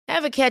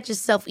Ever catch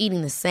yourself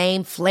eating the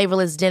same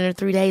flavorless dinner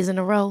 3 days in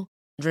a row?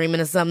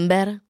 Dreaming of something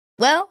better?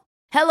 Well,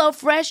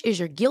 HelloFresh is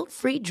your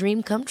guilt-free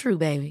dream come true,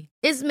 baby.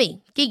 It's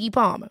me, Keke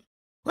Palmer.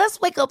 Let's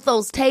wake up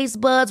those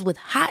taste buds with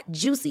hot,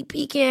 juicy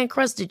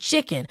pecan-crusted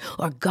chicken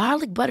or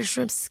garlic butter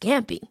shrimp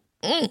scampi.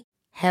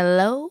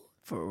 Hello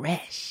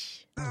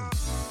Fresh.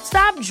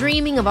 Stop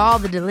dreaming of all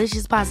the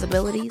delicious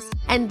possibilities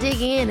and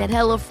dig in at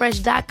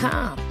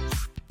HelloFresh.com.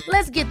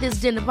 Let's get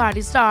this dinner party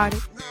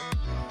started.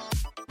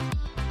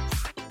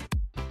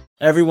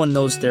 Everyone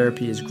knows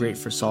therapy is great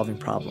for solving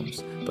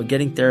problems, but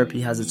getting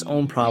therapy has its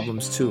own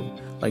problems too,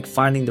 like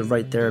finding the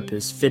right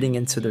therapist, fitting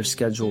into their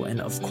schedule,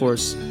 and of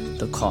course,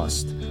 the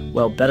cost.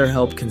 Well,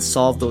 BetterHelp can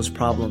solve those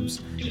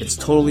problems. It's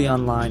totally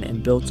online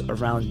and built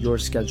around your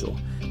schedule.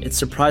 It's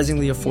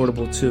surprisingly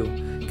affordable too.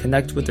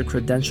 Connect with a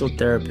credentialed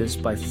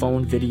therapist by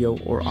phone, video,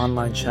 or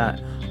online chat,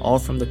 all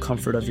from the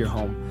comfort of your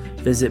home.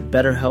 Visit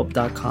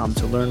BetterHelp.com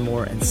to learn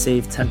more and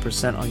save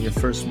 10% on your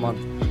first month.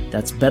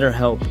 That's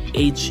BetterHelp,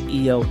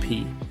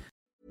 H-E-L-P.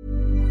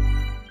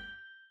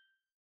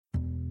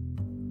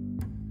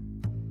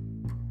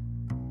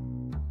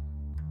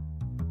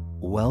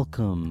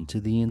 Welcome to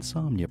the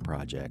Insomnia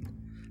Project.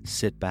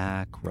 Sit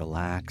back,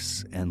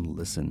 relax, and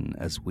listen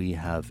as we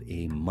have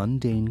a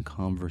mundane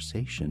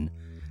conversation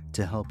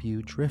to help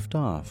you drift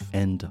off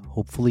and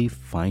hopefully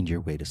find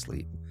your way to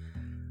sleep.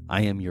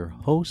 I am your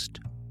host,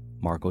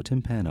 Marco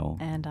Timpano.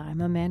 And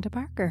I'm Amanda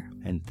Barker.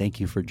 And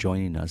thank you for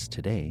joining us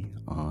today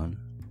on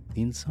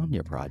the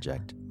Insomnia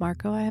Project.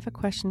 Marco, I have a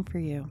question for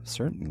you.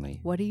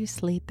 Certainly. What do you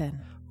sleep in?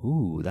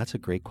 Ooh, that's a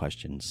great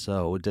question.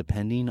 So,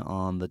 depending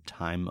on the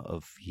time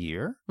of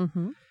year,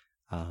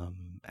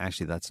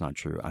 actually, that's not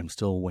true. I'm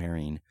still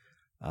wearing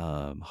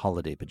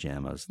holiday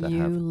pajamas.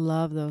 You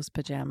love those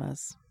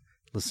pajamas.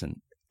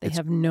 Listen, they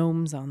have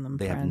gnomes on them.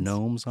 They have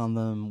gnomes on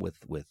them with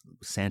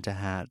Santa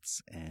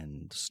hats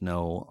and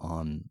snow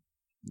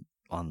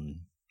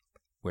on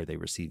where they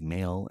receive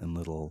mail in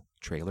little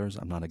trailers.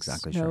 I'm not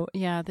exactly sure.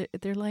 Yeah,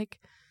 they're like.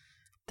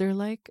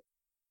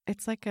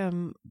 It's like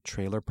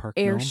trailer park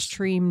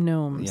Airstream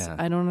gnomes. Yeah.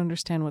 I don't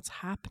understand what's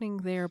happening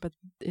there, but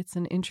it's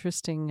an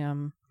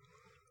interesting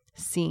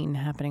scene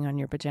happening on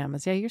your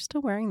pajamas. Yeah, you're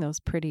still wearing those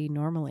pretty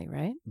normally,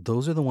 right?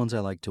 Those are the ones I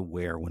like to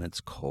wear when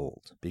it's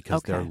cold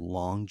because they're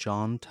long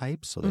john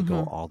type, so they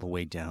go all the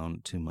way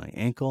down to my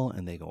ankle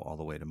and they go all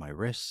the way to my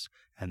wrists,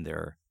 and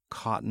they're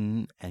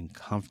cotton and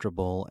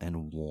comfortable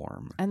and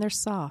warm. And they're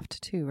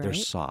soft too, right? They're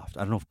soft.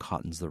 I don't know if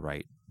cotton's the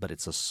right, but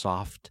it's a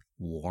soft,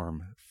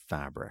 warm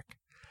fabric.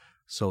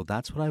 So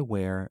that's what I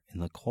wear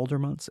in the colder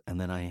months.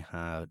 And then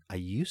I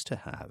used to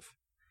have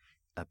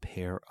a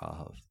pair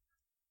of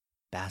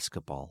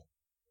basketball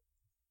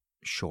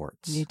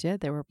shorts. You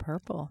did. They were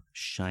purple.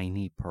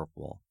 Shiny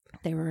purple.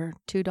 They were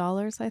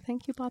 $2, I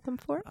think you bought them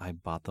for? I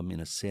bought them in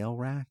a sale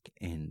rack.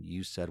 And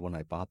you said when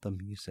I bought them,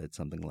 you said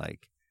something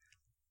like,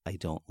 I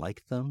don't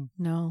like them.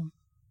 No.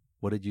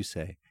 What did you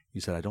say? You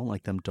said, I don't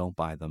like them, don't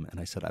buy them. And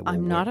I said,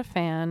 I'm not a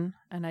fan,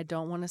 and I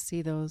don't want to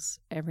see those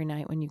every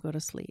night when you go to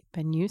sleep.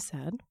 And you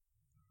said,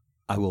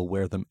 I will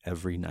wear them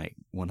every night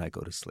when I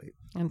go to sleep.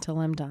 Until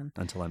I'm done.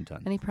 Until I'm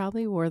done. And he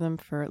probably wore them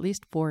for at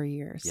least 4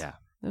 years. Yeah.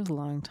 It was a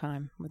long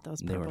time with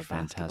those purple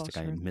basketball shorts. They were fantastic.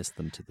 I missed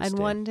them to this day. And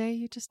one day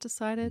you just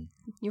decided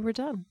you were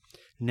done.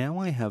 Now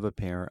I have a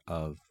pair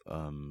of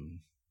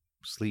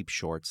sleep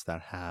shorts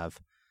that have,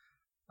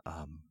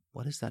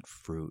 what is that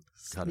fruit?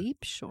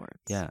 Sleep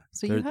shorts? Yeah.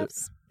 So you have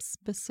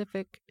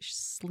specific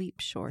sleep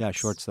shorts? Yeah,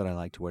 shorts that I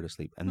like to wear to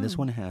sleep. And this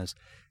one has...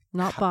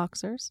 Not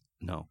boxers?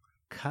 No.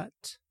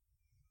 Cut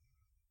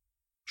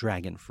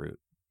dragon fruit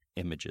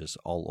images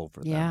all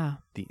over them. Yeah.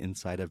 The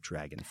inside of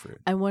dragon fruit.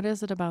 And what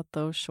is it about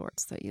those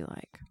shorts that you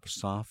like?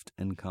 Soft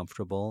and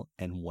comfortable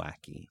and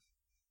wacky.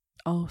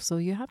 Oh, so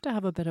you have to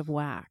have a bit of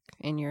whack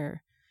in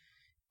your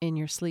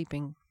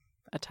sleeping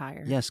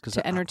attire. Yes, because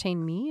to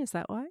entertain me, is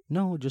that why?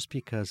 No, just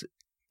because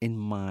in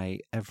my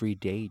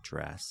everyday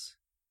dress,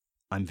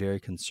 I'm very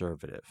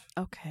conservative.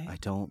 Okay. I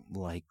don't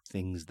like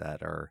things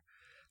that are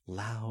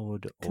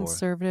loud or...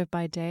 Conservative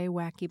by day,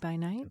 wacky by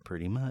night?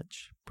 Pretty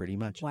much.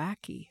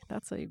 Wacky.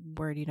 That's a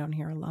word you don't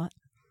hear a lot.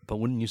 But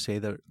wouldn't you say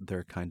that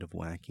they're kind of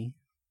wacky?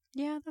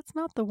 Yeah, that's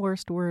not the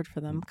worst word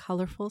for them.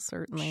 Colorful,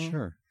 certainly.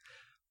 Sure.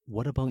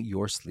 What about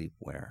your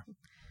sleepwear?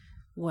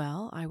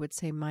 Well, I would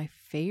say my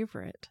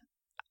favorite.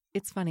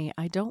 It's funny,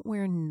 I don't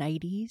wear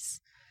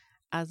nighties.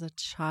 As a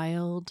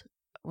child,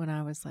 when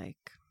I was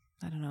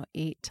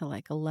 8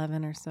 to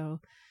 11 or so,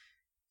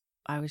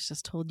 I was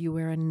just told you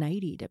wear a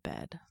nightie to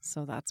bed.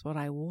 So that's what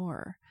I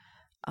wore.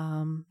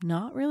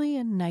 Not really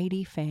a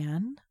nightie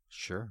fan.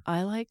 Sure.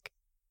 I like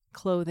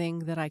clothing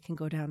that I can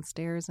go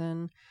downstairs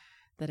in,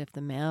 that if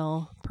the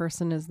male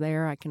person is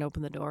there, I can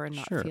open the door and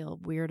not feel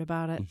weird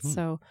about it. Mm-hmm.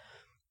 So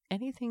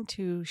anything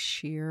too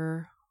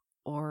sheer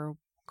or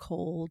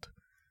cold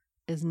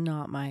is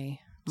not my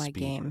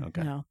game.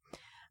 Okay. No.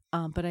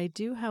 But I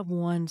do have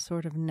one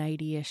sort of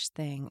nighty-ish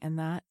thing, and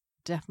that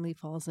definitely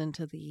falls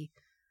into the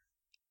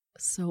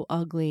so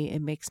ugly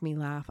it makes me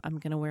laugh, I'm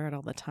going to wear it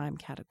all the time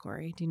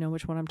category. Do you know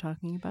which one I'm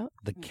talking about?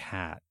 The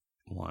cat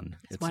one.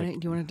 Do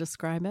you want to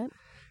describe it?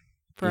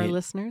 for our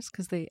listeners?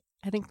 Because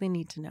I think they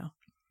need to know.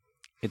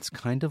 It's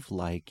kind of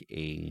like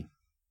a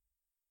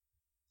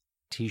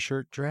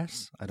t-shirt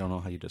dress. I don't know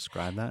how you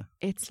describe that.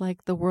 It's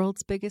like the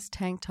world's biggest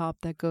tank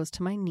top that goes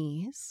to my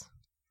knees.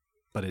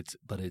 But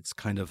it's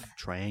kind of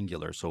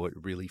triangular, so it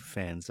really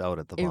fans out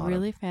at the bottom. It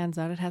really fans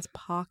out. It has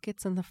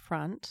pockets in the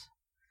front.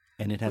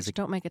 And it has which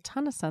don't make a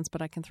ton of sense,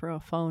 but I can throw a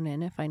phone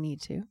in if I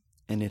need to.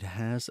 And it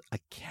has a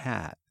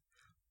cat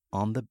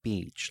on the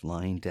beach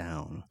lying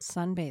down.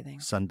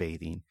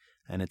 Sunbathing.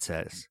 And it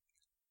says,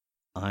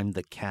 "I'm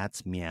the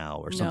cat's meow,"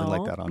 or something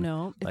like that on it.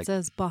 No, it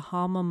says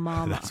Bahama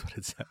Mama. That's what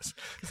it says.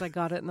 Because I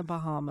got it in the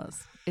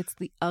Bahamas. It's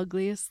the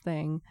ugliest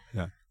thing.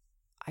 Yeah.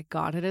 I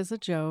got it as a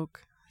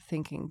joke,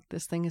 thinking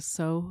this thing is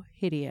so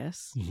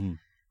hideous. Mm-hmm.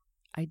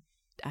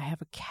 I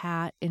have a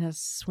cat in a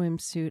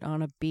swimsuit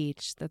on a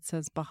beach that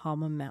says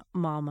Bahama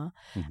Mama.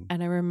 Mm-hmm.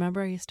 And I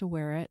remember I used to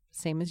wear it,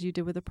 same as you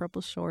did with the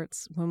purple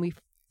shorts, when we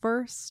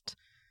first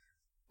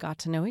got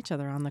to know each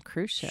other on the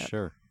cruise ship.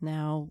 Sure.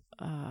 Now,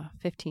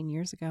 15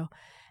 years ago.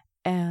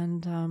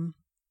 And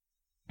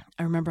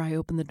I remember I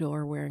opened the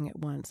door wearing it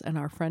once, and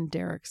our friend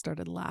Derek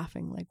started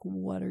laughing, like,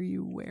 "What are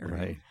you wearing?"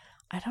 Right.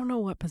 I don't know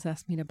what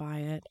possessed me to buy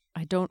it.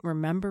 I don't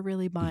remember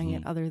really buying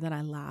it, other than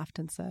I laughed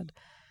and said,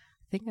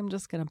 "I think I'm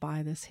just going to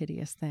buy this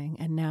hideous thing."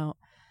 And now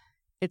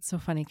it's so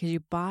funny because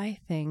you buy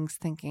things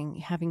thinking,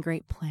 having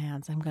great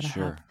plans. I'm going to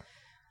have,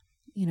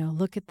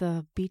 look at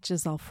the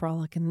beaches I'll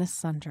frolic in this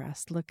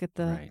sundress. Look at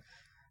the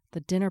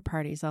dinner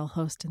parties I'll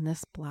host in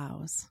this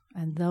blouse.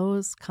 And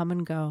those come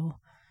and go.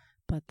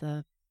 But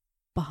the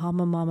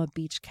Bahama Mama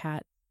beach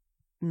cat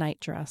night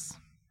dress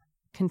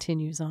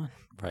continues on.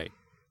 Right.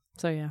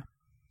 So, yeah.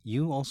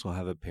 You also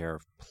have a pair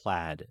of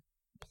plaid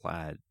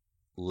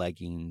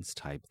leggings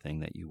type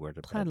thing that you wear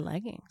to Plaid bed.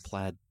 leggings.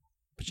 Plaid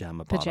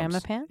pajama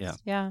pants?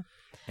 Yeah.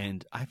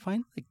 And I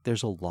find like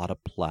there's a lot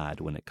of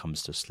plaid when it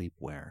comes to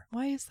sleepwear.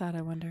 Why is that,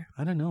 I wonder?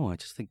 I don't know. I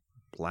just think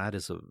plaid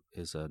is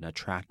an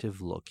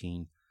attractive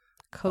looking,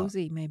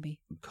 cozy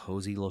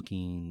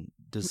looking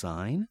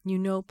design.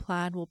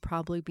 Plaid will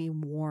probably be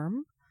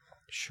warm.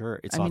 Sure.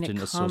 It's it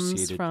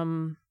associated comes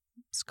from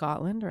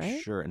Scotland,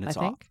 right? Sure. And it's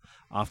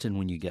often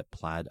when you get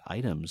plaid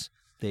items,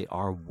 they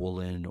are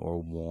woolen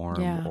or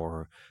warm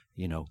or,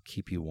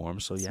 keep you warm.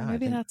 So yeah.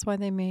 Maybe that's why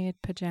they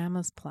made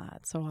pajamas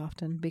plaid so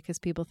often, because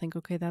people think,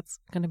 okay, that's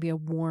going to be a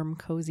warm,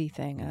 cozy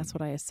thing. And that's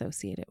what I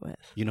associate it with.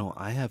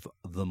 I have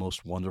the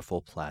most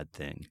wonderful plaid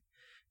thing.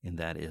 And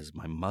that is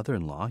my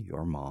mother-in-law,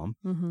 your mom,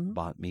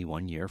 bought me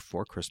one year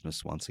for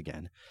Christmas once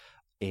again,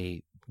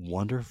 a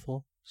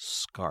wonderful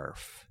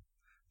scarf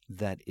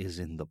that is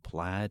in the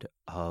plaid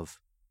of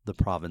the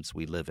province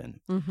we live in.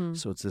 Mm-hmm.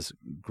 So it's this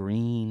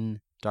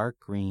green, dark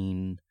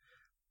green,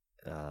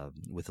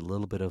 with a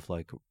little bit of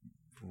like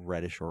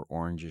reddish or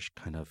orangish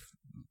kind of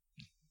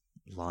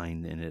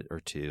line in it or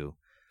two,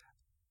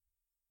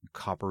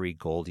 coppery,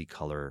 goldy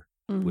color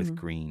with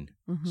green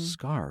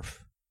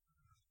scarf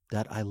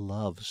that I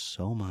love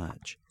so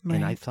much. Right.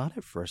 And I thought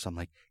at first, I'm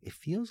like, it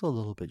feels a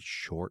little bit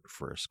short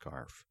for a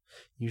scarf.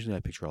 Usually I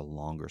picture a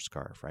longer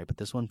scarf, right? But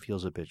this one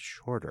feels a bit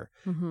shorter.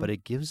 But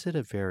it gives it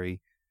a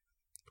very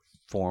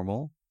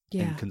formal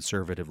and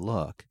conservative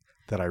look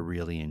that I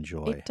really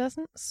enjoy.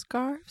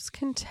 Scarves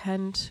can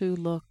tend to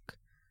look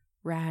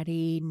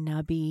ratty,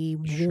 nubby,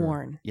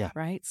 worn,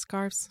 right?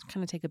 Scarves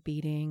kind of take a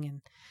beating.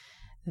 And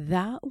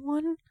that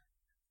one,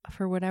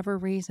 for whatever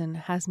reason,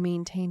 has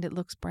maintained it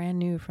looks brand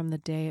new from the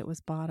day it was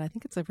bought. I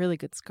think it's a really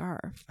good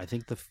scarf. I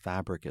think the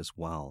fabric as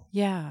well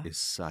is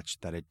such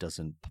that it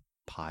doesn't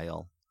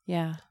pile.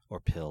 Yeah.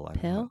 Or pill.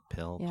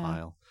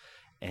 Pile.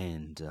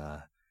 And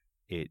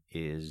it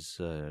is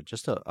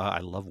just I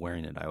love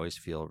wearing it. I always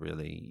feel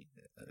really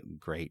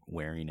great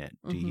wearing it.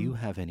 Do you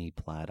have any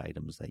plaid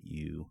items that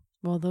you...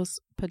 Well, those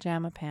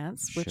pajama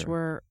pants, which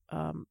were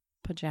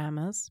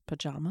pajamas,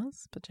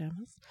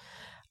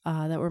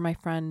 that were my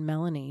friend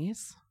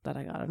Melanie's that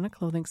I got in a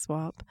clothing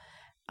swap.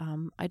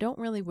 I don't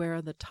really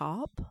wear the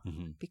top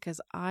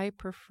because I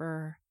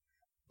prefer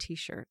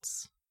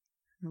t-shirts.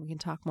 And we can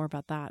talk more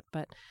about that,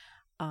 but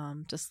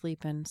to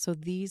sleep in. So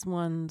these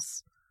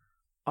ones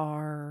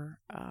are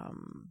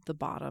the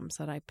bottoms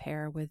that I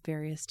pair with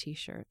various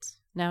t-shirts.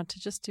 Now, to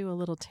just do a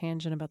little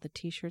tangent about the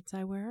t-shirts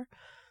I wear,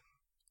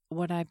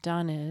 what I've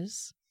done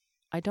is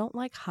I don't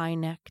like high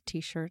neck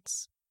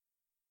t-shirts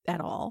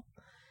at all.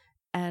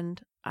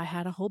 And I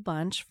had a whole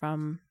bunch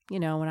from,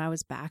 when I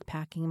was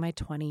backpacking in my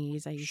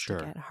 20s. I used to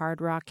get Hard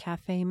Rock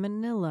Cafe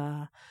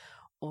Manila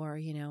or,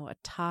 a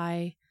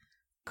Thai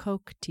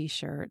Coke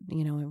t-shirt,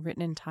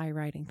 written in Thai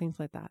writing, things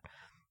like that.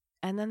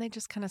 And then they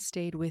just kind of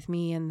stayed with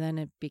me. And then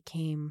it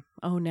became,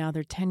 now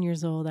they're 10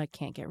 years old. I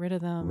can't get rid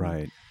of them.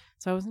 Right.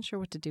 So I wasn't sure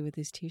what to do with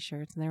these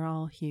t-shirts. And they're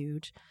all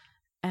huge.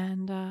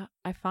 And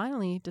I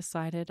finally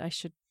decided I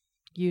should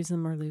use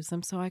them or lose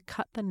them. So I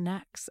cut the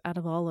necks out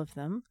of all of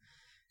them.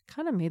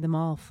 Kind of made them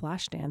all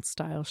flash dance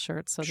style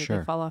shirts so that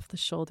they fall off the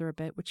shoulder a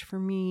bit, which for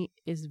me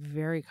is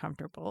very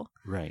comfortable.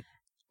 Right.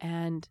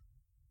 And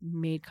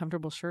made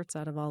comfortable shirts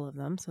out of all of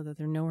them so that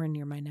they're nowhere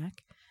near my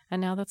neck.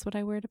 And now that's what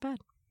I wear to bed.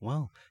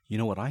 Well, you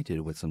know what I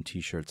did with some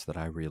T-shirts that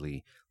I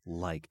really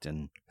liked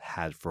and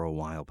had for a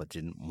while but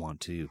didn't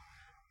want to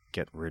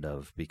get rid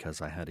of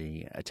because I had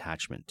a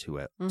attachment to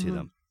it to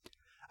them.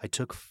 I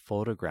took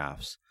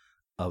photographs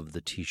of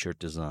the T-shirt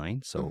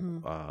design.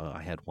 So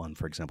I had one,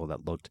 for example,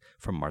 that looked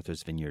from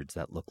Martha's Vineyards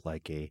that looked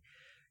like a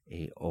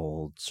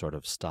old sort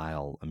of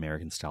style,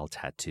 American style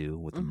tattoo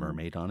with a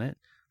mermaid on it.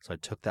 So I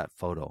took that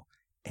photo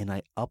and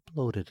I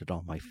uploaded it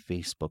on my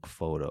Facebook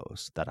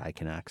photos that I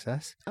can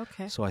access.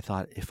 Okay. So I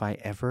thought if I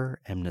ever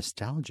am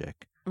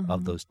nostalgic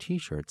of those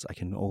T-shirts, I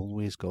can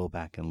always go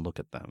back and look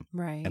at them.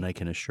 Right. And I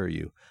can assure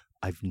you,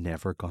 I've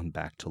never gone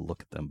back to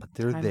look at them, but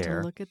they're Time there.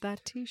 to look at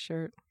that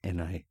T-shirt.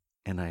 And I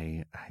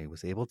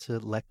was able to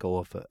let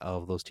go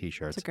of those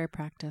T-shirts. It's a great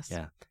practice.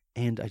 Yeah.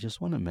 And I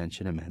just want to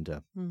mention,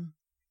 Amanda,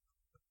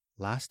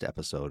 last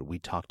episode we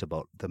talked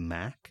about the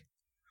Mac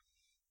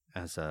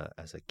as a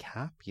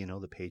cap, the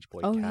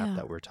Pageboy cap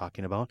that we're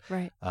talking about.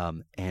 Right.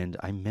 And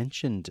I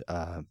mentioned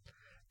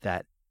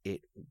that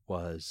it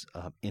was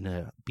in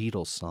a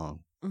Beatles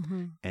song.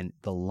 And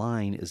the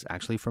line is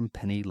actually from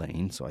Penny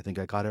Lane, so I think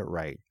I got it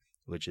right,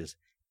 which is,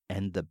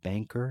 "And the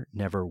banker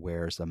never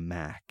wears a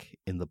Mac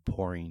in the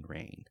pouring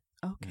rain."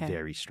 Okay.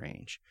 Very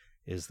strange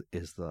is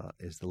the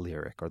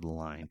lyric or the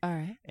line. All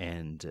right.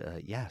 And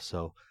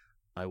so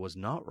I was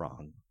not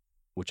wrong,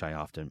 which I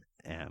often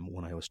am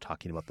when I was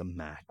talking about the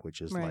Mac,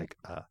 which is like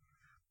a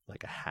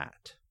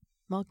hat.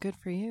 Well, good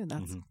for you.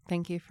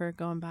 Thank you for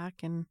going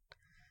back and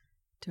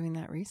doing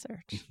that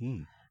research.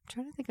 I'm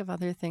trying to think of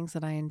other things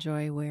that I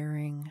enjoy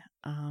wearing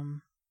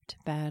to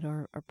bed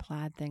or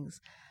plaid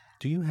things.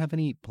 Do you have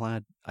any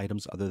plaid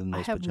items other than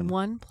those? I have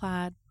one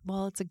plaid.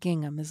 Well, it's a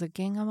gingham. Is a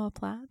gingham a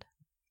plaid?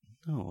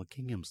 No, a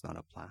gingham's not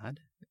a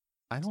plaid.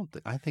 I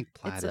think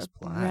plaid is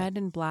plaid. It's a red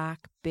and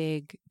black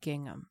big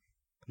gingham.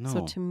 No.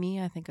 So to me,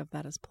 I think of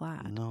that as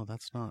plaid. No,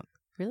 that's not.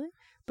 Really?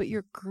 But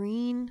your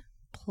green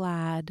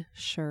plaid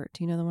shirt,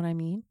 do you know the one I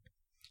mean?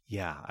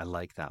 Yeah, I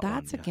like that one.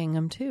 That's a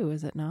gingham too,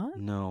 is it not?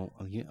 No,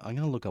 I'm going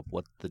to look up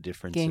what the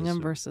difference is. Gingham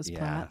versus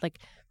plaid. Like,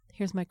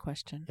 here's my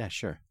question. Yeah,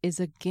 sure. Is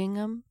a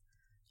gingham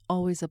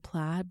always a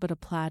plaid, but a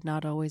plaid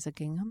not always a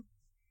gingham?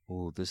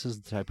 Oh, this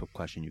is the type of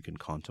question you can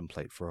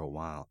contemplate for a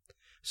while.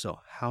 So,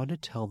 how to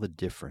tell the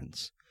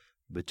difference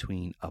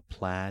between a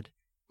plaid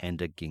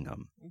and a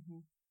gingham?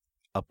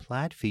 A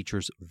plaid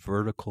features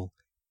vertical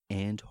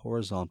and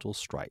horizontal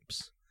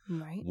stripes,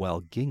 right?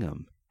 While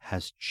gingham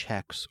has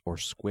checks or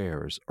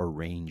squares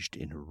arranged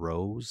in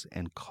rows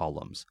and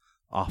columns,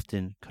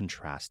 often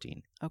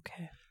contrasting.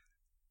 Okay.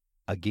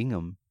 A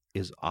gingham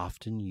is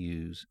often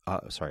using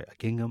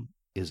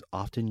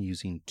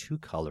two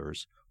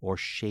colors or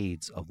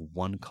shades of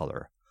one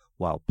color,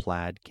 while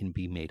plaid can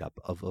be made up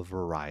of a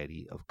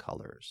variety of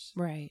colors.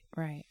 Right,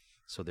 right.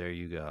 So there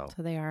you go.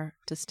 So they are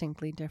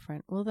distinctly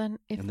different. Well, then,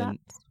 then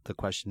the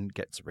question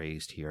gets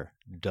raised here: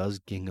 does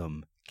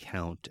gingham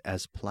count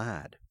as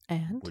plaid?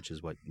 And? Which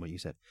is what you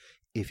said.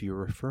 If you're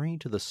referring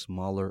to the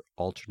smaller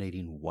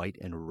alternating white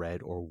and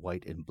red or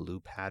white and blue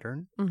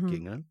pattern,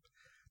 gingham,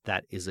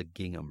 that is a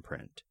gingham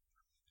print.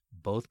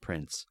 Both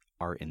prints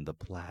are in the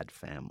plaid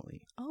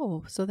family.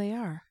 Oh, so they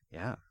are.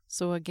 Yeah.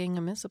 So a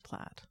gingham is a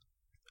plaid.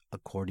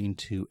 According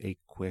to a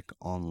quick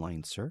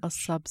online search. A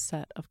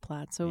subset of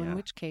plaid. So in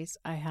which case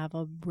I have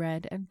a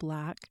red and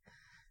black,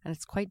 and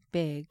it's quite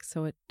big,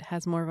 so it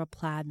has more of a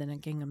plaid than a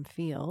gingham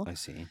feel. I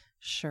see.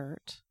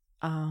 Shirt.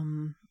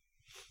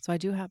 So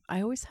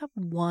I always have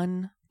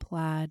one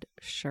plaid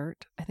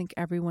shirt. I think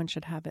everyone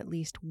should have at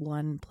least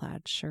one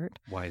plaid shirt.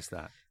 Why is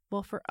that?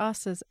 Well, for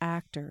us as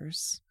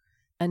actors,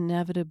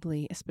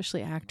 inevitably,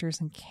 especially actors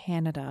in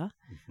Canada,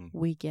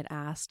 we get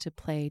asked to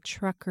play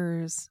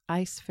truckers,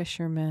 ice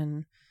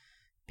fishermen,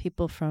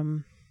 people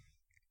from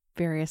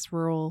various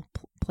rural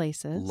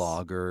places.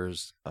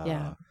 Loggers,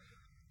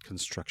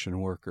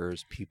 construction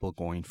workers, people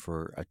going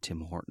for a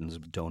Tim Hortons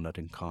donut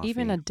and coffee.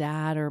 Even a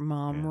dad or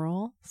mom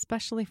role,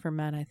 especially for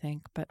men, I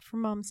think, but for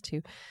moms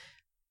too.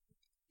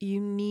 You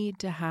need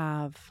to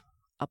have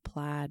a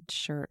plaid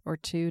shirt or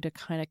two to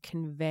kind of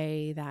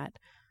convey that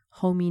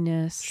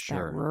hominess,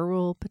 that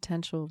rural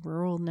potential,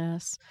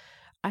 ruralness.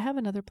 I have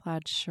another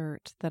plaid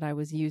shirt that I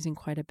was using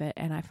quite a bit,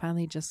 and I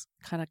finally just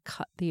kind of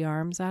cut the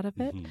arms out of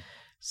it.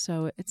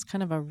 So it's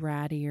kind of a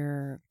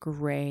rattier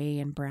gray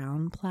and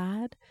brown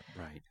plaid.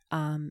 Right.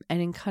 And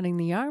in cutting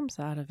the arms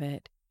out of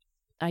it,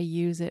 I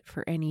use it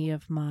for any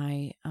of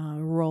my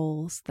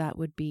roles that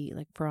would be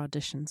like for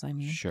auditions. I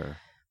mean, sure.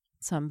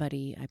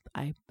 Somebody,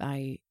 I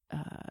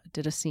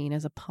did a scene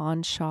as a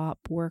pawn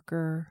shop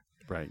worker.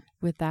 Right.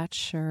 With that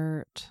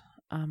shirt.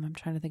 I'm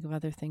trying to think of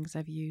other things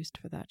I've used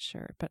for that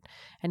shirt. But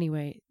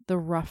anyway, the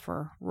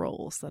rougher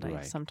roles that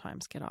I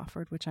sometimes get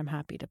offered, which I'm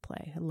happy to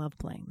play. I love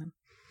playing them.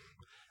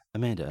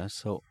 Amanda,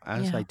 so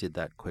as I did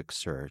that quick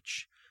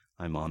search,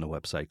 I'm on a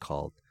website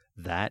called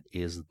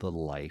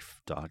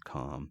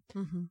thatisthelife.com,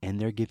 and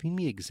they're giving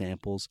me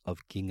examples of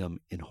gingham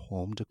in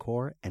home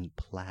decor and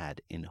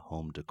plaid in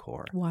home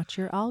decor. Watch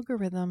your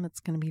algorithm. It's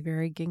going to be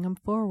very gingham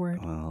forward.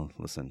 Well,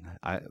 listen,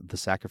 the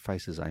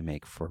sacrifices I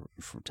make for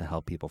to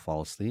help people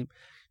fall asleep,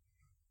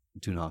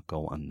 do not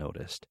go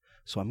unnoticed.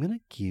 So I'm going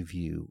to give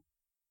you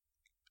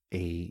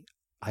a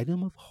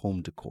item of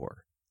home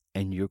decor,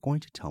 and you're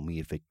going to tell me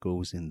if it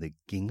goes in the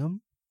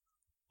gingham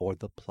or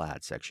the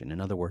plaid section.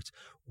 In other words,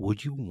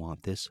 would you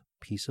want this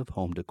piece of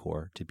home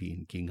decor to be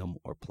in gingham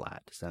or plaid?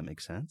 Does that make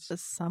sense?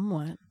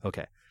 Somewhat.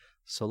 Okay.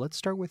 So let's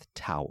start with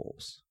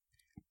towels.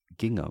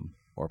 Gingham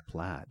or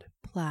plaid?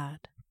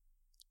 Plaid.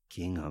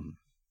 Gingham.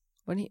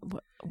 What do you?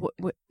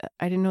 What?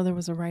 I didn't know there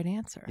was a right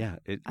answer. Yeah.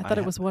 I thought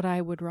it was what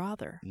I would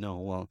rather. No,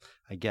 well,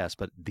 I guess,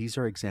 but these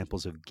are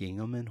examples of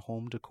gingham in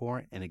home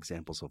decor and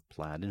examples of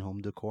plaid in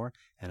home decor,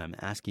 and I'm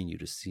asking you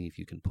to see if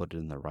you can put it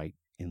in the right.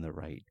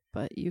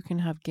 But you can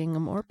have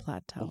gingham or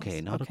plaid towels.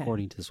 Okay, not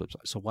according to this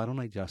website. So why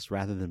don't I just,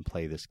 rather than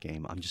play this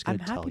game, I'm just going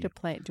to tell you. I'm happy to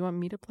play it. Do you want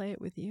me to play it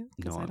with you?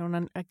 Because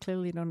No, I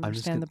clearly don't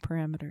understand the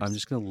parameters. I'm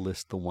just going to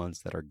list the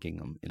ones that are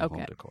gingham in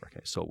home decor. Okay,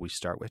 so we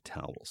start with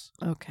towels.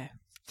 Okay.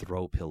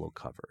 Throw pillow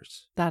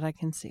covers. That I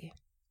can see.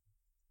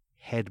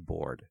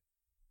 Headboard.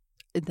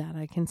 That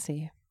I can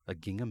see. A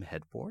gingham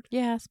headboard?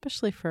 Yeah,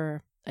 especially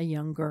for a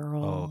young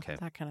girl. Oh, okay.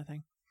 That kind of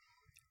thing.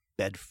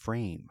 Bed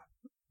frame.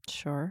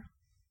 Sure.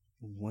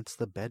 What's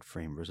the bed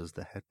frame versus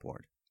the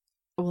headboard?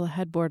 Well, the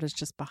headboard is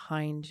just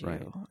behind you,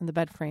 right, and the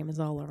bed frame is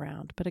all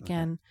around. But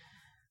again,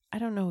 I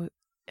don't know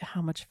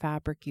how much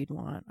fabric you'd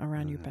want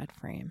around your bed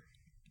frame.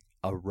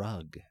 A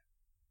rug.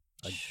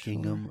 A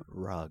gingham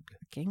rug.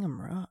 Gingham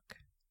rug.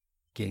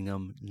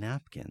 Gingham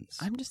napkins.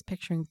 I'm just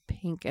picturing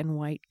pink and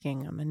white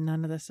gingham, and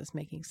none of this is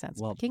making sense.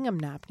 Well, gingham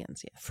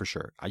napkins, yes. For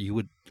sure.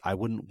 I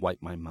wouldn't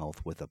wipe my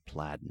mouth with a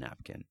plaid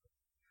napkin.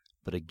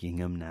 But a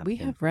gingham napkin. We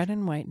have red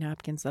and white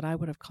napkins that I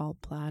would have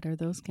called plaid. Are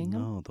those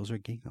gingham? No, those are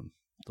gingham.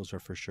 Those are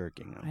for sure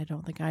gingham. I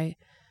don't think I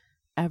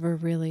ever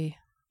really...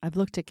 I've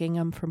looked at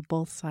gingham from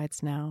both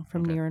sides now,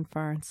 from near and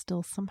far, and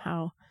still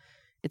somehow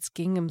it's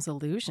gingham's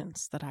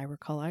illusions that I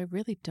recall. I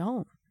really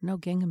don't know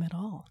gingham at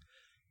all.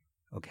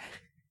 Okay.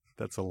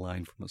 That's a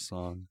line from a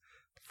song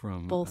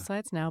from... Both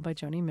Sides Now by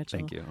Joni Mitchell.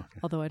 Thank you. Okay.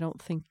 Although I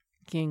don't think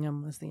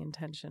gingham was the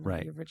intention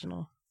of the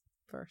original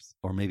verse.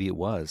 Or maybe it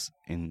was,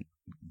 and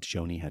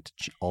Joni had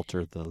to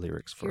alter the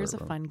lyrics for... Here's a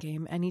fun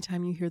game.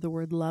 Anytime you hear the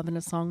word love in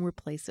a song,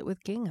 replace it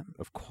with gingham.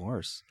 Of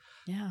course.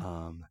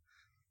 Yeah.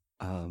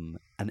 An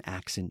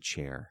accent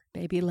chair.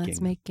 Baby, let's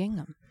make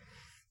gingham.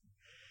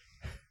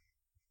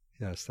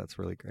 Yes, that's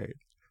really great.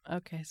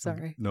 Okay,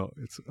 sorry. No,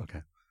 it's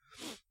okay.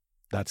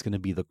 That's going to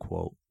be the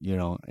quote.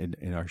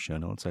 In our show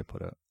notes, I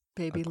put a...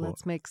 Baby,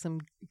 let's make some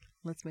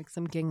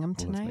gingham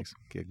tonight. Let's make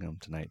some gingham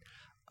tonight.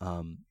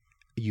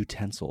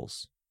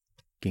 Utensils.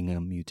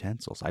 Gingham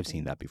utensils. I've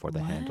seen that before.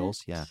 The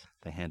handles. Yeah.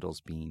 The handles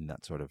being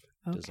that sort of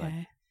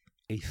design.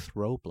 A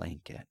throw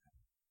blanket.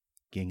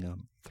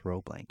 Gingham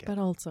throw blanket. But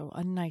also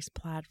a nice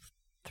plaid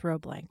throw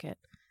blanket.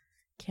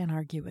 Can't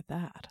argue with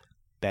that.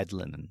 Bed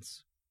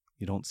linens.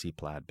 You don't see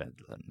plaid bed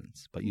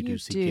linens, but you do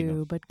see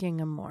gingham. But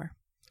gingham more.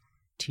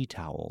 Tea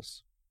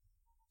towels.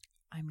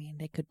 I mean,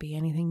 they could be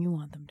anything you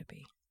want them to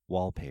be.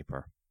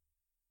 Wallpaper.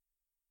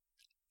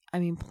 I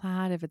mean,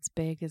 plaid, if it's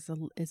big, is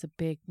a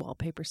big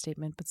wallpaper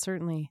statement, but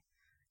certainly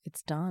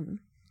it's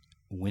done.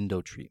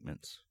 Window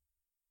treatments.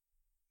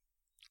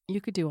 You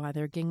could do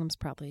either. Gingham's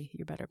probably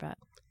your better bet.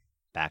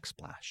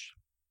 Backsplash.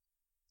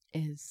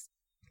 Is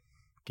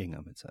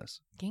gingham, it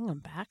says.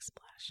 Gingham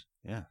backsplash?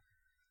 Yeah.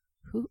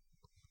 Who?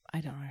 I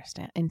don't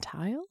understand. In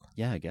tile?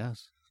 Yeah, I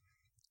guess.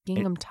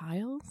 Gingham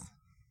tiles?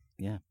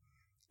 Yeah.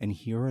 And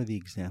here are the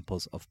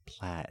examples of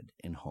plaid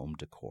in home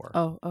decor.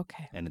 Oh,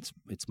 okay. And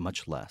it's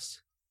much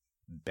less.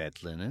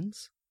 Bed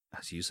linens,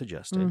 as you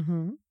suggested.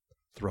 Mm-hmm.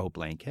 Throw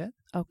blanket,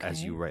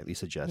 as you rightly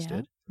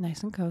suggested. Yeah,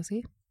 nice and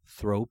cozy.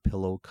 Throw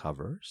pillow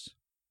covers.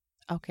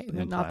 Okay,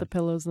 but not the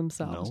pillows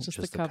themselves, no,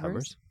 just the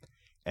covers.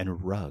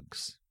 And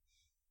rugs.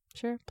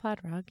 Sure, plaid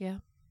rug, yeah.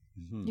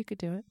 Mm-hmm. You could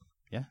do it.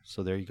 Yeah,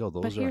 so there you go.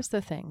 But here's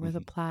the thing with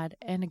a plaid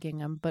and a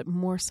gingham, but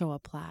more so a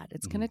plaid.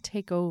 It's going to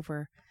take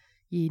over.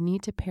 You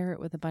need to pair it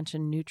with a bunch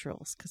of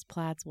neutrals because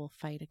plaids will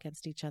fight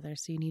against each other.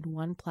 So you need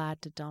one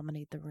plaid to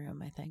dominate the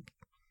room, I think.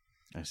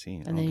 I see.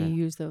 And then you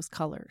use those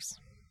colors.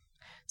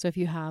 So if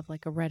you have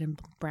like a red and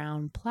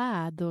brown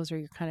plaid, those are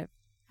your kind of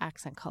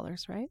accent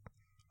colors, right?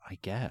 I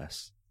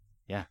guess.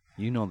 Yeah.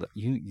 You know that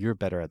you're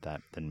better at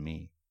that than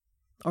me.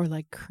 Or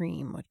like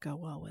cream would go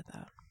well with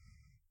that.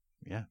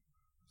 Yeah.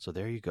 So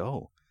there you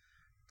go.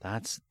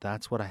 That's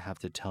what I have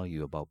to tell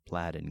you about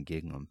plaid and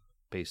gingham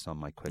based on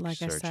my quick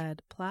search. Like I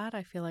said, plaid,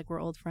 I feel like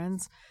we're old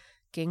friends.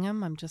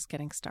 Gingham, I'm just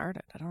getting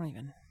started. I don't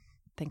even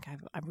think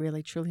I've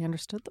really truly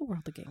understood the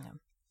world of gingham.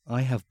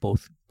 I have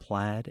both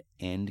plaid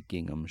and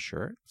gingham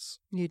shirts.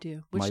 You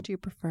do. Which do you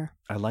prefer?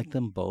 I like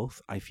them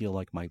both. I feel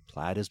like my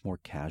plaid is more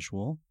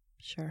casual.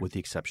 Sure. With the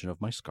exception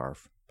of my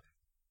scarf,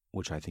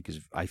 which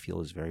I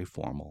feel is very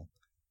formal.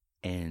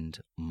 And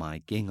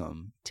my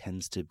gingham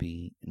tends to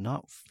be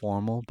not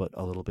formal, but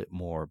a little bit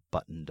more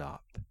buttoned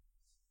up.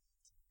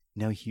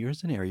 Now,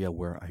 here's an area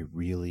where I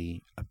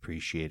really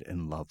appreciate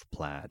and love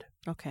plaid.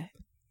 Okay.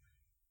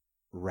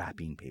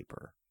 Wrapping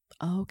paper.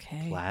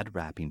 Okay. Plaid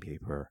wrapping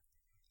paper.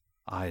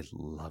 I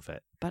love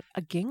it. But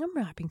a gingham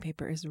wrapping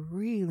paper is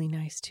really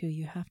nice too,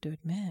 you have to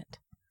admit.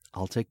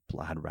 I'll take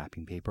Plaid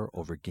wrapping paper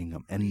over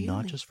Gingham. And really?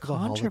 Not just for the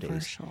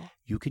holidays.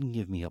 You can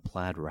give me a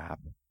Plaid wrap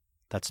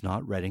that's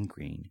not red and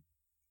green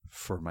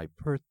for my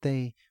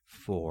birthday,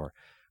 for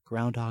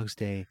Groundhog's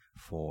Day,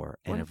 for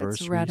anniversaries.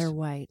 If it's red or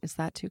white? Is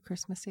that too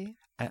Christmassy?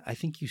 I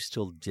think you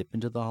still dip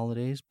into the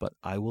holidays, but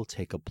I will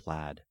take a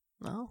Plaid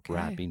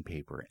wrapping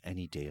paper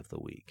any day of the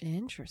week.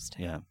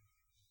 Interesting. Yeah.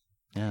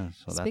 Yeah.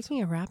 So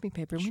Speaking of wrapping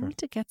paper, we need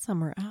to get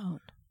somewhere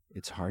out.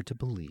 It's hard to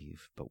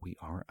believe, but we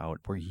are out.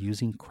 We're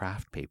using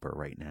craft paper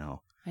right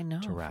now. I know,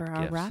 to wrap for gifts.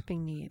 Our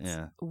wrapping needs.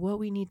 Yeah. What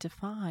we need to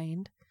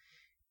find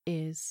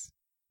is,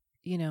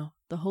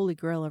 the holy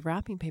grail of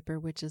wrapping paper,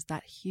 which is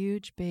that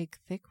huge, big,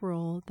 thick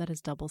roll that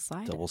is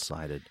double-sided.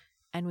 Double-sided.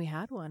 And we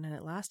had one, and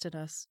it lasted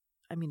us,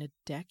 a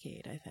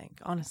decade, I think.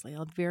 Honestly,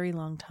 a very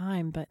long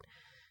time, but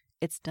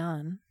it's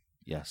done.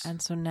 Yes.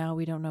 And so now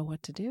we don't know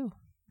what to do.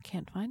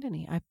 Can't find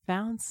any. I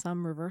found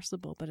some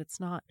reversible, but it's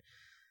not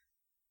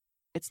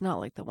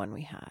like the one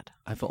we had.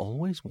 I've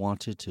always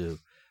wanted to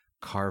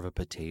carve a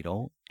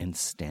potato and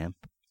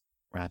stamp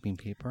wrapping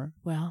paper.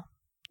 Well,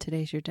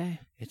 today's your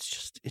day. It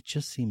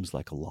just seems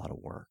like a lot of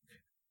work.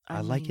 I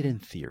like it in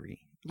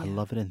theory. Yeah. I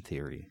love it in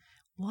theory.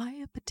 Why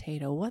a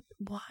potato?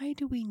 Why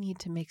do we need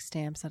to make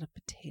stamps out of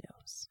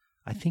potatoes?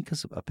 I think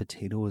because a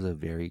potato is a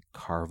very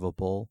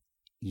carvable,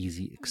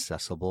 easy,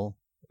 accessible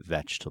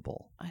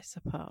vegetable. I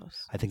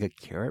suppose. I think a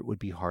carrot would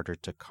be harder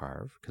to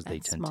carve because they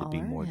tend to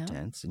be more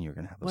dense, and you're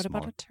going to have a smaller.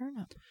 What about a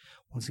turnip?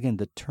 Once again,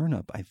 the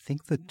turnip, I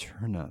think the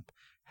turnip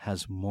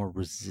has more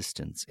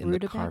resistance in the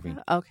carving.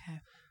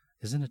 Okay.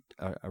 Isn't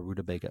a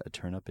rutabaga a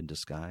turnip in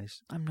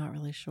disguise? I'm not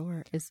really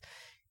sure.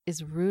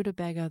 Is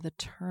rutabaga the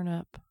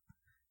turnip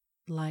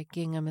like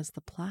Gingham is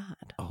the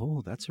Plaid?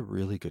 Oh, that's a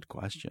really good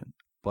question.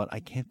 But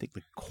I can't think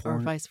the corn. Or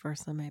vice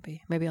versa,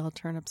 maybe. Maybe all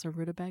turnips are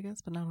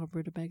rutabagas, but not all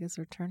rutabagas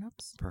are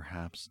turnips.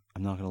 Perhaps.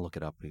 I'm not going to look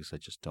it up because I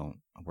just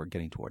don't. We're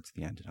getting towards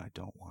the end, and I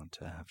don't want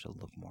to have to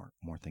look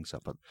more things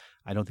up. But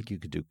I don't think you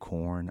could do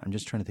corn. I'm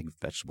just trying to think of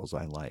vegetables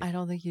I like. I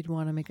don't think you'd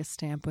want to make a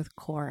stamp with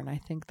corn. I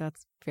think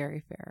that's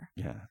very fair.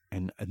 Yeah,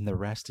 and the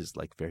rest is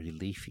like very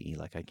leafy.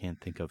 Like I can't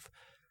think of.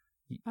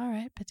 All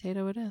right,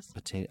 potato it is.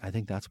 Potato. I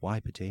think that's why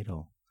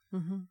potato.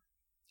 Mm-hmm.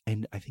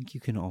 And I think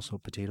you can also,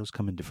 potatoes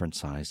come in different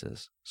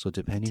sizes. So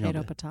depending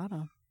on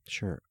potato.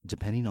 Sure.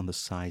 Depending on the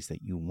size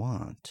that you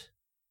want,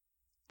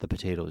 the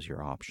potato is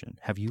your option.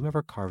 Have you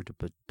ever carved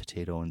a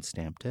potato and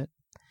stamped it?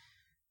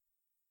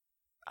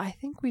 I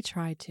think we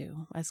tried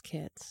to as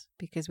kids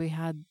because we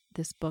had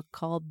this book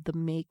called the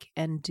Make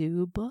and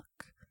Do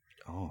book.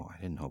 Oh, I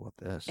didn't know about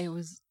this. It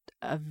was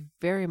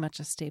very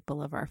much a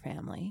staple of our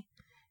family.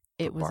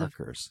 It was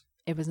Barkers.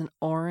 It was an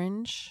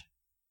orange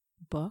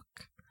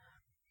book.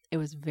 It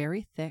was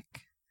very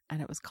thick,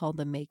 and it was called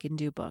the Make and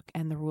Do book.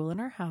 And the rule in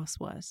our house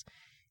was,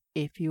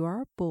 if you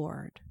are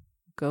bored,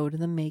 go to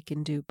the Make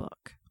and Do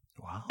book.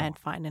 Wow. And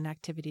find an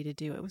activity to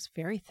do. It was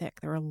very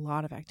thick. There were a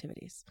lot of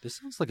activities. This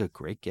sounds like a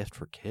great gift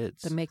for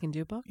kids. The Make and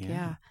Do book?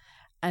 Yeah.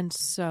 And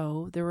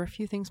so there were a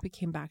few things we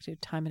came back to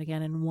time and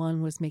again, and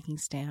one was making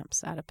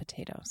stamps out of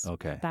potatoes.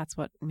 Okay. That's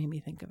what made me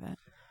think of it.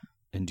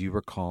 And do you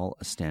recall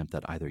a stamp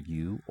that either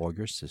you or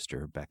your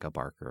sister, Becca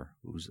Barker,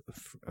 who's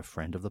a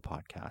friend of the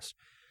podcast,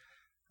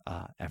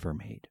 ever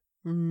made?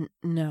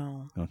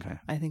 No. Okay.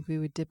 I think we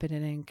would dip it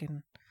in ink,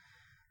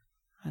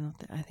 and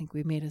I think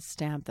we made a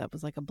stamp that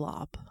was like a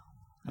blob.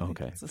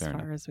 Okay, that's as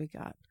far as we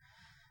got.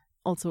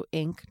 Also,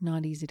 ink,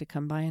 not easy to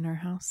come by in our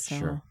house. So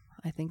sure.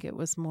 I think it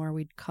was more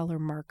we'd color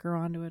marker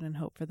onto it and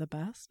hope for the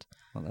best.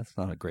 Well, that's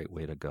not a great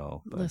way to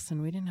go. But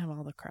listen, we didn't have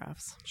all the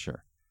crafts.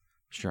 Sure.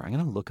 I'm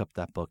going to look up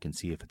that book and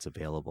see if it's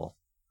available,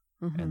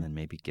 and then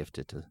maybe gift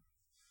it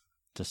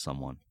to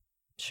someone.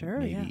 Sure,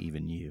 maybe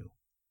even you.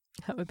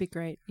 That would be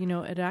great.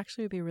 It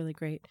actually would be a really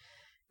great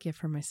gift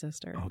for my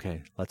sister.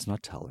 Okay, let's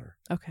not tell her.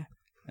 Okay.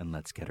 And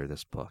let's get her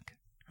this book.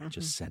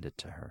 Just send it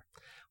to her.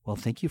 Well,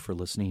 thank you for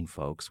listening,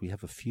 folks. We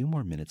have a few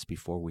more minutes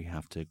before we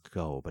have to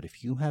go, but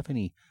if you have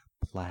any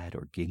Plaid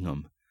or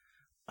Gingham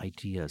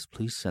ideas,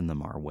 please send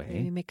them our way.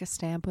 Maybe make a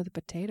stamp with a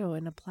potato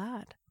and a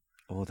Plaid.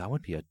 Oh, that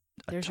would be a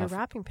There's tough... your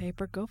wrapping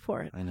paper. Go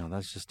for it. I know,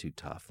 that's just too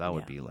tough. That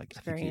would be like... It's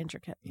very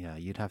intricate. Yeah,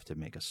 you'd have to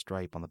make a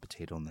stripe on the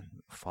potato and then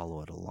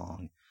follow it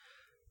along.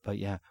 But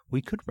yeah,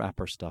 we could wrap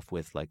our stuff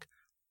with like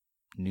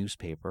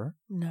newspaper.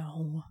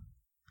 No.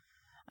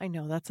 I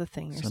know that's a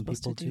thing you're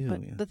supposed to do.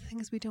 But the thing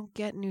is, we don't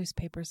get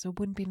newspaper, so it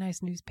wouldn't be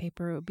nice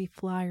newspaper. It would be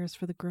flyers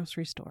for the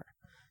grocery store.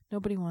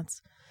 Nobody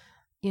wants,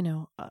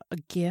 a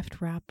gift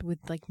wrapped with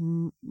like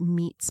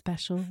meat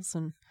specials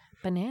and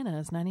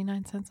bananas,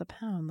 99 cents a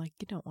pound. Like,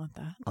 you don't want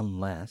that.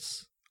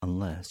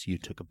 Unless you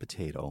took a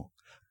potato,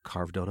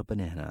 carved out a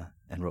banana,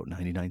 and wrote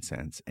 99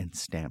 cents and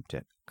stamped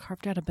it.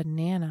 Carved out a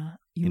banana?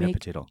 A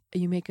potato.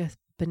 You make a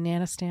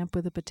banana stamp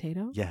with a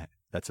potato? Yeah.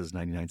 That says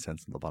 99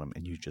 cents on the bottom,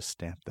 and you just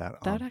stamp that on.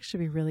 That would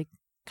actually be really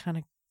kind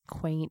of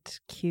quaint,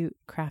 cute,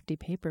 crafty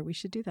paper. We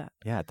should do that.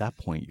 Yeah, at that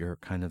point, you're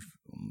kind of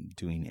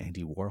doing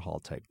Andy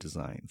Warhol type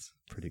designs.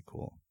 Pretty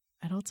cool.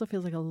 It also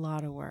feels like a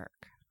lot of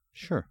work.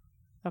 Sure.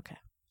 Okay.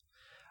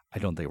 I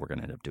don't think we're going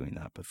to end up doing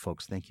that. But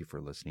folks, thank you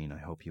for listening. I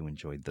hope you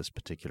enjoyed this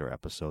particular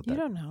episode. You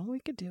don't know. We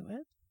could do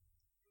it.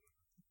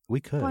 We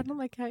could. Well, I don't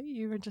like how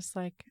you were just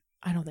like,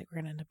 I don't think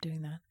we're going to end up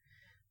doing that.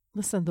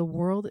 Listen, the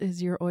world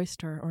is your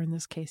oyster, or in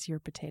this case, your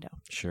potato.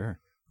 Sure.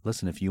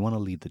 Listen, if you want to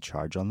lead the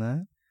charge on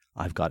that,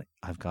 I've got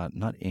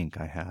not ink.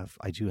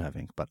 I do have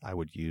ink, but I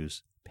would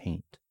use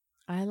paint.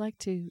 I like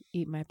to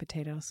eat my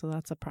potatoes, so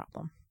that's a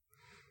problem.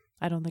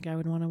 I don't think I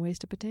would want to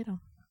waste a potato.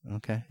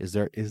 Okay. Is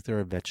there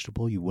a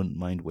vegetable you wouldn't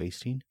mind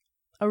wasting?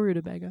 A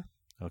rutabaga.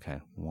 Okay.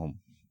 Well,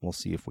 we'll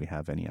see if we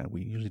have any.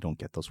 We usually don't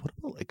get those. What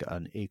about like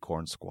an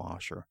acorn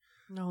squash or?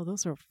 No,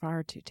 those are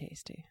far too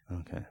tasty.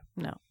 Okay.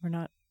 No, we're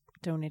not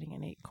donating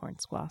an acorn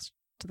squash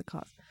to the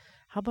cause.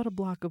 How about a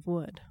block of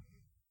wood?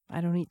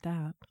 I don't eat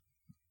that.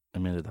 I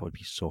mean, that would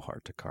be so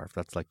hard to carve.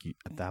 That's like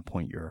at that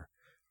point you're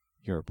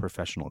a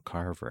professional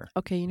carver.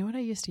 Okay, you know what I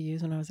used to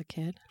use when I was a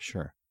kid?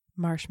 Sure.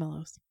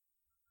 Marshmallows.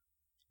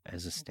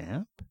 As a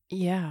stamp?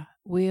 Yeah,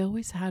 we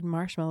always had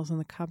marshmallows in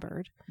the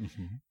cupboard.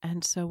 Mm-hmm.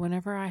 And so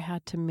whenever I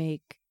had to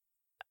make,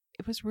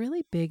 it was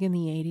really big in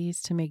the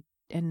 80s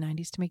and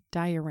 90s to make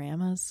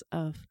dioramas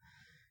of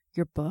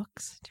your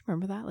books. Do you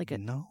remember that?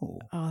 No.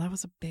 Oh, that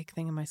was a big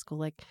thing in my school.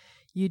 Like,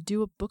 you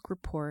do a book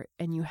report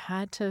and you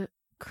had to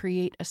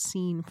create a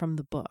scene from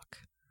the book.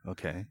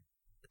 Okay.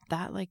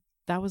 That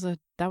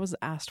was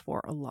asked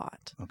for a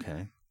lot.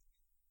 Okay.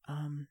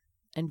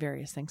 And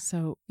various things.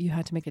 So you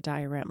had to make a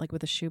diorama, like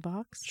with a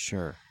shoebox.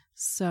 Sure.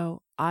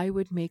 So I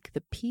would make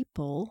the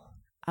people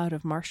out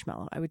of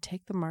marshmallow. I would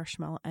take the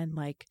marshmallow and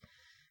like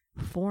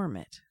form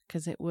it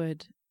because it was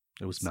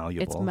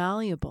malleable. It's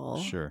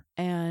malleable. Sure.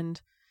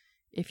 And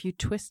if you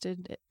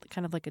twisted it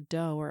kind of like a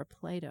dough or a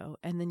Play-Doh,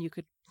 and then you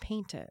could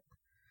paint it.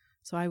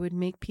 So I would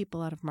make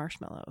people out of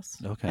marshmallows.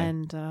 Okay.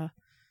 And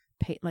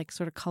paint, like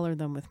sort of color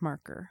them with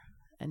marker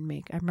and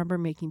I remember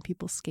making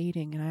people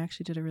skating, and I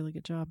actually did a really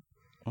good job.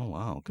 Oh,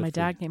 wow. My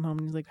dad came home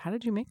and he was like, "How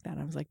did you make that?"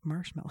 I was like,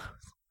 "Marshmallows."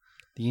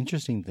 The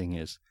interesting thing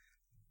is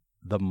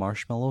the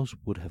marshmallows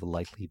would have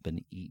likely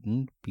been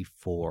eaten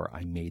before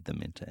I made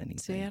them into anything.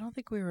 See, I don't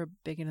think we were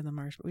big into the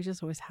marshmallows. We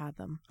just always had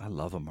them. I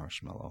love a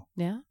marshmallow.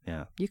 Yeah?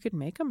 Yeah. You could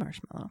make a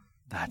marshmallow.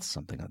 That's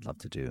something I'd love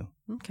to do.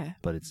 Okay.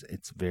 But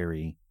it's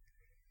very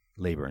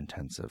labor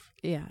intensive.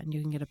 Yeah, and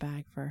you can get a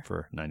bag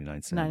for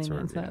 99 cents.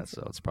 99 cents.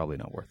 Yeah, so it's probably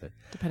not worth it.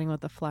 Depending on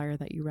what the flyer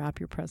that you wrap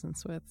your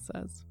presents with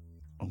says.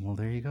 Well,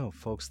 there you go,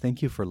 folks.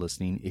 Thank you for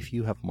listening. If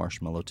you have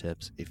marshmallow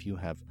tips, if you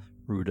have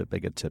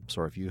rutabaga tips,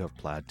 or if you have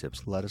plaid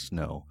tips, let us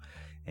know.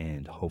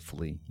 And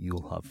hopefully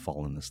you'll have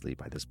fallen asleep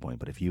by this point.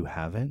 But if you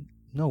haven't,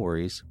 no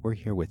worries. We're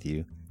here with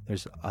you.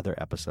 There's other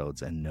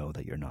episodes, and know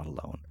that you're not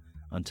alone.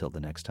 Until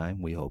the next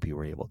time, we hope you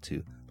were able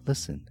to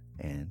listen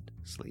and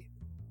sleep.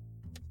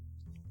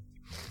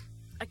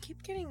 I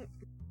keep getting